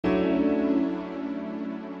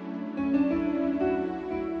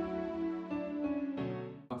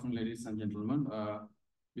ladies and gentlemen.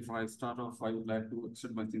 Before I start off, I would like to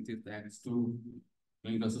extend my sincere thanks to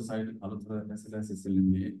Clinical Society, Kalutara, as well as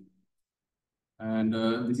SLMA. And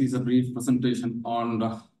this is a brief presentation on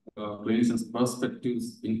the clinicians'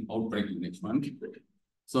 perspectives in outbreak management.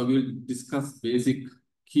 So we'll discuss basic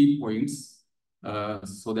key points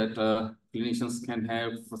so that clinicians can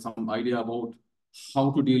have some idea about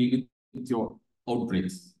how to deal with your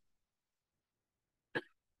outbreaks.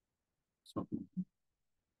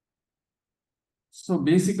 So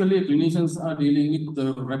basically, clinicians are dealing with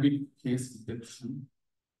the rapid case detection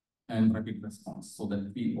and rapid response, so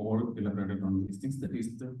that we all elaborated on these things. That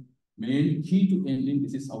is the main key to ending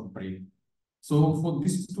disease outbreak. So for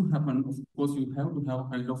this to happen, of course, you have to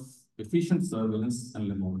have kind of efficient surveillance and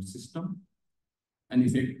laboratory system, and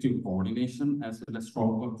effective coordination as well as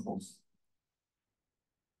strong workforce.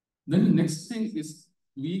 Then the next thing is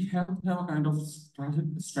we have to have a kind of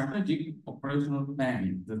strategic operational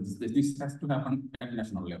planning. This has to happen at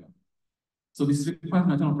national level. So this requires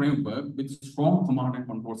national framework with strong command and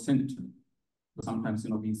control center. So sometimes,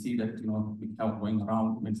 we see that, we have going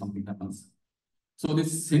around when something happens. So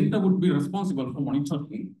this center would be responsible for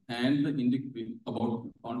monitoring and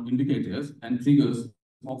on indicators and triggers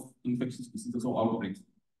of infectious diseases or outbreaks.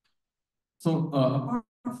 So apart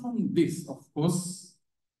from this, of course,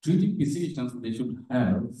 treating physicians, they should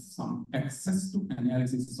have some access to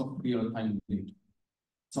analysis of real-time data.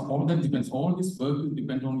 So all that depends, all this work will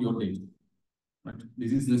depend on your data. Right?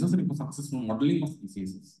 This is necessary for successful modeling of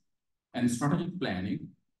diseases and strategic planning.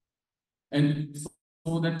 And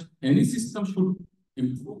so that any system should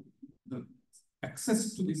improve the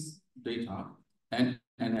access to this data and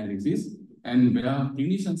analysis, and where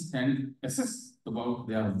clinicians can assess about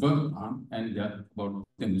their work done and about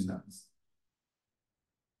themselves.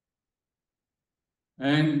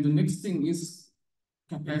 And the next thing is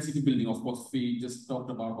capacity building. Of course, we just talked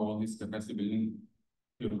about all this capacity building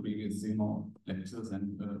in previous, lectures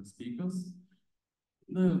and speakers.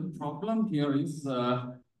 The problem here is,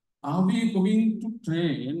 are we going to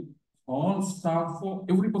train all staff for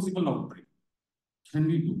every possible outbreak? Can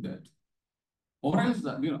we do that? Or else,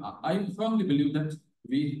 I firmly believe that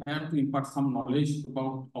we have to impart some knowledge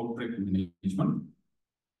about outbreak management,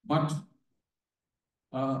 but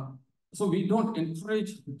so we don't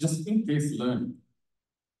encourage just in case learning.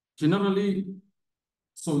 Generally,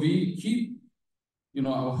 so we keep,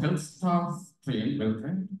 our health staff trained, well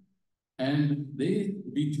trained, and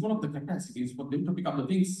we develop the capacities for them to pick up the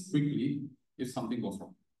things quickly if something goes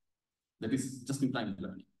wrong. That is just in time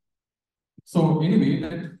learning. So anyway,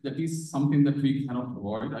 that is something that we cannot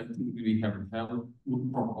avoid. I think we have to have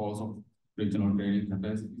good protocols of regional training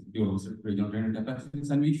capacities,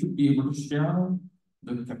 and we should be able to share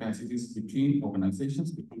the capacities between organizations,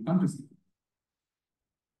 between countries.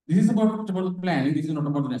 This is about planning. This is not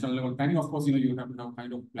about the national level planning. Of course, you have to have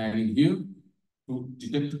kind of planning here to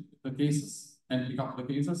detect the cases and pick up the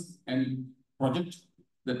cases and project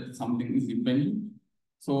that something is impending.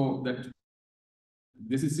 So that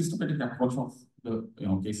this is systematic approach of the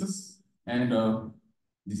cases, and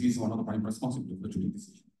this is one of the prime responsibilities of the treating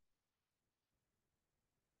physician.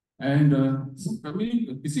 And so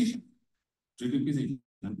coming decision, treating physician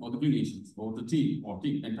or the clinicians or the team or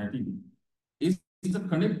entire team is the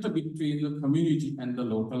connector between the community and the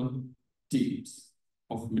local teams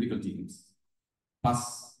of medical teams.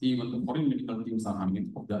 Plus, even the foreign medical teams are coming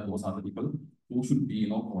in. Those are the people who should be,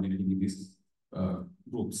 coordinating these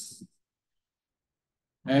groups.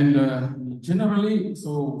 And generally,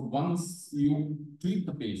 so once you treat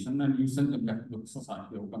the patient and you send them back to the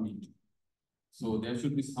society or community, so there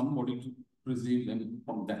should be somebody to receive them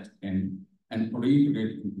from that end and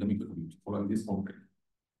reintegrate in the medical community following this outbreak.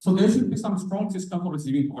 So there should be some strong system for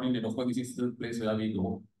receiving foreign data. Of course, this is the place where we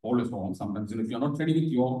go always wrong. Sometimes, if you're not ready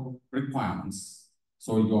with your requirements,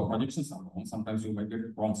 so your projections are wrong, sometimes you might get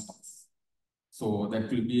wrong stuff. So that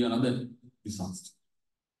will be another disaster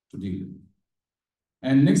to deal with.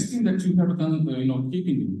 And next thing that you have to keep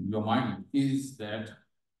in your mind is that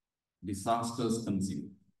disasters consume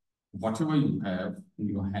whatever you have in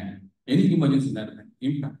your hand. Any emergency that can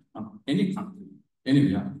impact on any country,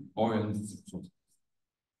 anywhere, oil and resources.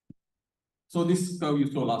 So this curve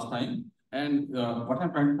you saw last time, and what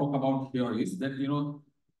I'm trying to talk about here is that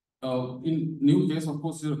in new case, of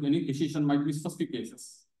course, any decision might be specific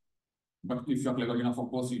cases, but if you're clever enough, of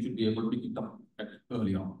course, you should be able to pick it up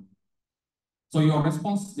early on. So your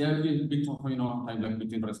response, there will be a bit of time lag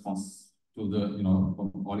between response to the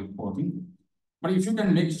all reporting. But if you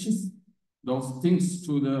can make shift those things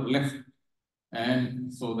to the left,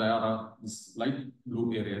 and so there are this light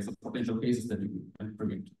blue areas of potential cases that you can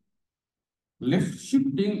prevent. Left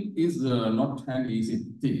shifting is not an easy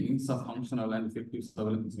thing. It's a functional and effective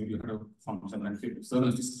surveillance. You have a functional and effective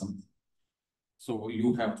surveillance system. So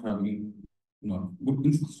you have to have good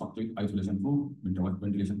infrastructure, isolation proof,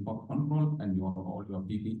 ventilation control, and all your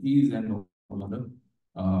PPEs and all other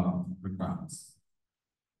requirements.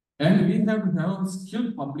 And we have to have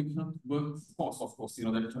skilled public health workforce, of course,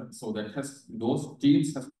 so that those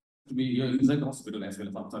teams have to be here inside the hospital as well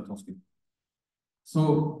as outside the hospital.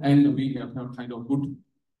 So, and we have kind of good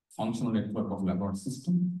functional network of laboratory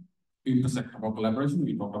system, intersect about collaboration.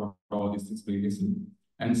 We talked about all these things previously,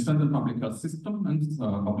 and strengthen public health system and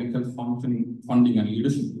public health functioning, funding and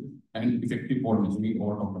leadership, and effective coordination. We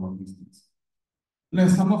all talked about these things. Now,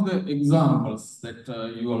 some of the examples that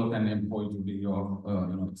you all can employ to do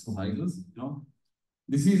your exercises.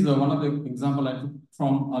 This is one of the example I took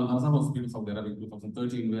from Al-Azhar Hospital, Saudi Arabia, in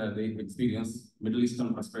 2013, where they experienced Middle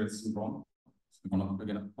Eastern respiratory syndrome,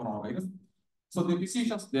 again, coronavirus. So the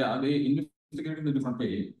physicians, they investigated the different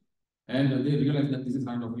way, and they realized that this is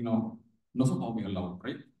kind of, nosocomial allowed,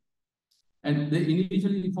 right? And they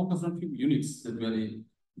initially focused on few units that where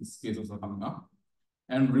these cases are coming up,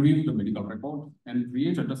 and reviewed the medical record and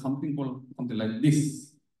created something like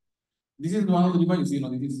this. This is one of the devices,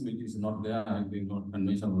 which is not there, and they not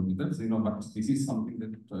conventional methods, but this is something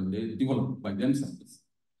that they developed by themselves.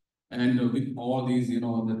 And with all these,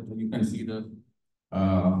 that you can see the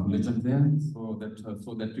legend there,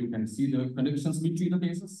 so that you can see the connections between the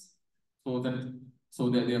cases, so that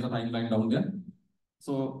there's a timeline down there.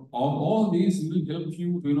 So all these will help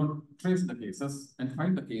you to trace the cases and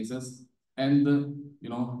find the cases and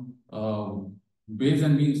ways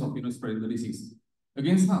and means of spreading the disease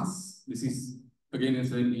against us. This is again in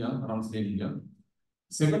same year, around same year.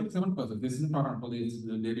 77%. This is important for this.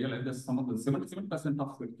 They realize that some of the 77%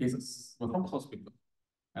 of the cases were from hospital,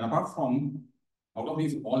 and apart from out of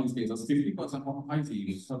all these cases, 50% from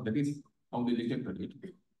ICU. So that is how they detected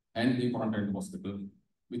it, and they quarantined the hospital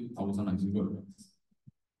with 1,000 ICU workers.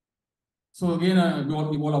 So again,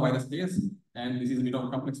 Ebola virus case, and this is a bit of a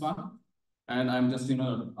complex one, and I'm just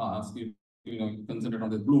asking concentrate on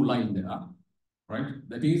the blue line there, right?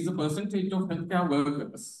 That is the percentage of healthcare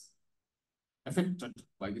workers affected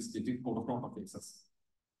by this disease of cases.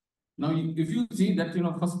 Now, if you see that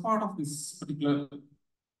first part of this particular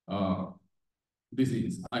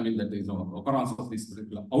disease, I mean that there is no occurrence of this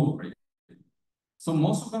particular outbreak. So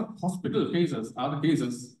most of the hospital cases are the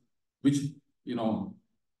cases which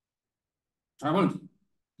traveled,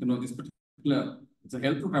 this particular, it's a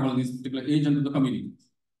help to travel this particular agent to the community.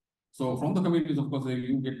 So from the communities, of course,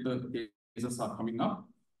 you get the cases are coming up.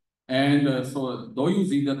 And so though you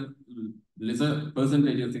see that lesser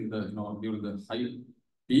percentages in the, during the high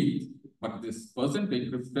peak, but this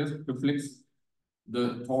percentage reflects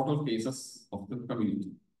the total cases of the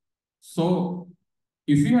community. So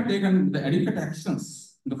if you have taken the adequate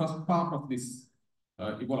actions in the first part of this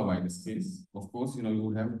Ebola virus case, of course, you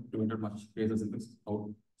would have prevented much cases in this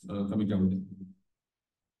community out there.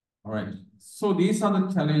 All right. So these are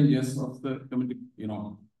the challenges of the community,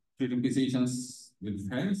 treating physicians will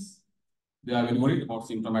face. They are very worried about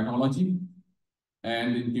symptomatology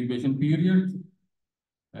and incubation period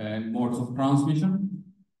and modes of transmission.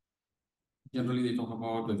 Generally, they talk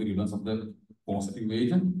about the virulence of the positive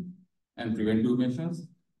agent and preventive measures.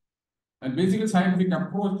 And basically, scientific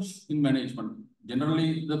approach in management.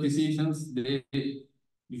 Generally, the physicians, they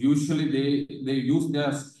usually use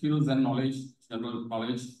their skills and knowledge, general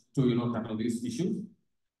knowledge, to tackle these issues.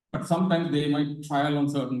 But sometimes they might trial on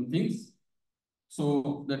certain things.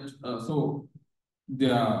 So that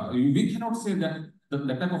we cannot say that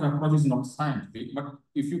that type of approach is not scientific, but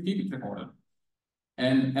if you keep it recorded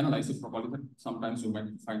and analyze it properly, then sometimes you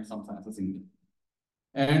might find some sciences in it.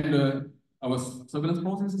 And our surveillance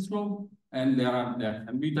process is slow, and there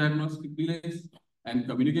can be diagnostic delays and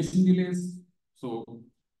communication delays. So,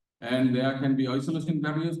 and there can be isolation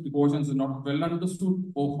barriers, precautions are not well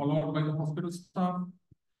understood or followed by the hospital staff.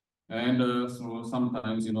 And so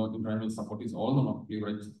sometimes, internal support is also not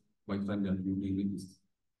leveraged by the time they are dealing with this.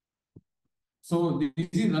 So this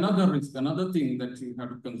is another risk, another thing that you have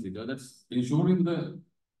to consider, that's ensuring the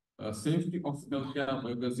safety of healthcare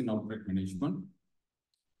workers in outbreak management.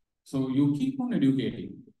 So you keep on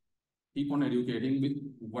educating with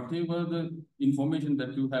whatever the information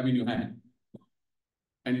that you have in your hand.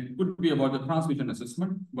 And it could be about the transmission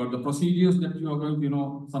assessment, about the procedures that you are going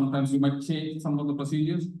to, sometimes you might change some of the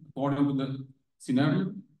procedures according to the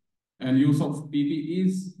scenario, and use of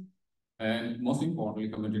PPEs, and most importantly,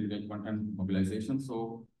 community engagement and mobilization.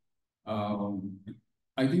 So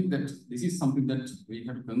I think that this is something that we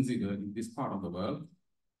have to consider in this part of the world.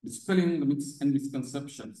 dispelling the myths and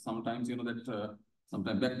misconceptions. Sometimes, that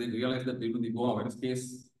sometimes back they realize that due to the Ebola virus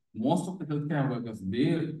case, most of the healthcare workers,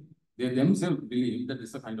 they themselves believe that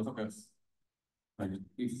it's a kind of a curse. Right?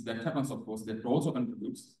 If that happens, of course, that also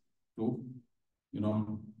contributes to,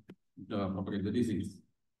 propagate the disease.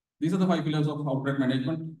 These are the 5 pillars of outbreak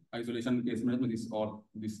management, isolation, case management,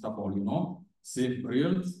 this stuff all, safe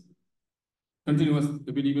burials, continuous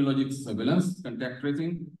epidemiologic surveillance, contact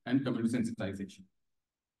tracing, and community sensitization.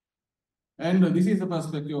 And this is the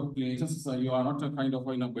perspective of clinicians. You are not a kind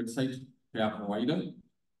of bedside care provider.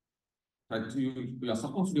 Right? We are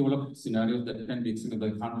supposed to develop scenarios that can be executed by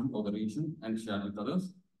the country or the region and share with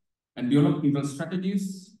others, and develop internal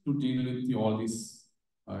strategies to deal with all this,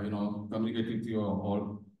 communicating with your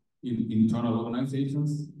all internal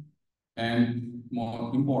organizations, and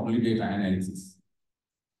more importantly, data analysis.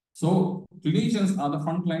 So clinicians are the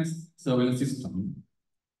frontline surveillance system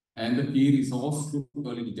and the key resource to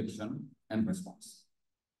early detection and response.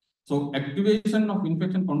 So activation of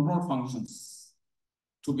infection control functions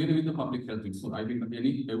together with the public health unit. So I think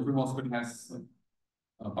every hospital has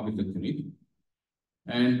a public health unit.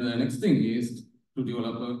 And the next thing is to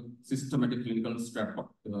develop a systematic clinical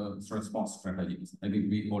response strategies. I think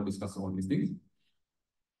we all discussed all these things.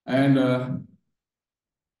 And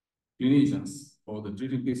clinicians or the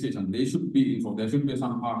treating physician, they should be informed. There should be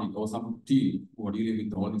some party or some team who are dealing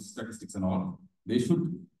with all these statistics and all. They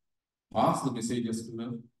should pass the messages to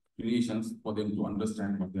the clinicians for them to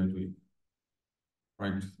understand what they're doing.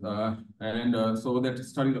 Right. So that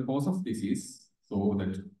study the cause of disease, so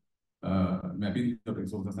that mapping the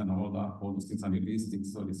resources and all these things, and these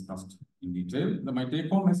things are discussed in detail. My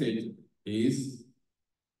take-home message is: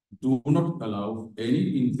 do not allow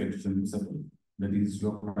any infection to settle. That is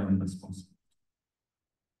your prime responsibility.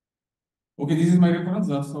 Okay, this is my reference.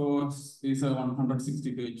 So it's a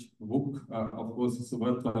 160-page book. Of course, it's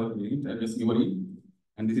worth reading. I just give a read,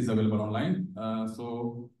 and this is available online.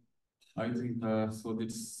 So I think so.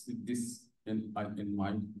 This in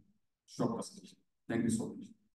my short presentation. Thank you so much.